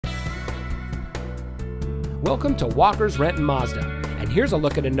Welcome to Walker's Renton Mazda, and here's a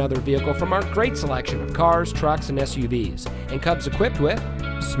look at another vehicle from our great selection of cars, trucks, and SUVs, and comes equipped with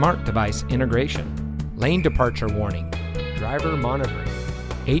smart device integration, lane departure warning, driver monitoring,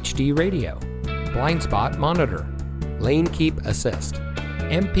 HD radio, blind spot monitor, lane keep assist,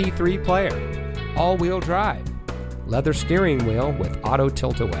 MP3 player, all-wheel drive, leather steering wheel with auto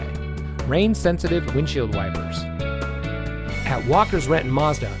tilt-away, rain-sensitive windshield wipers. At Walker's Renton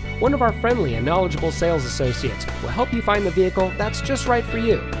Mazda, one of our friendly and knowledgeable sales associates will help you find the vehicle that's just right for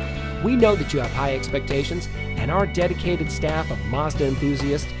you. We know that you have high expectations, and our dedicated staff of Mazda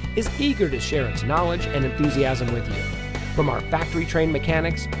enthusiasts is eager to share its knowledge and enthusiasm with you. From our factory-trained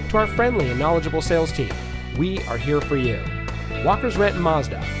mechanics to our friendly and knowledgeable sales team, we are here for you. Walker's Renton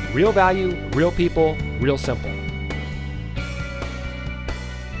Mazda. Real value, real people, real simple.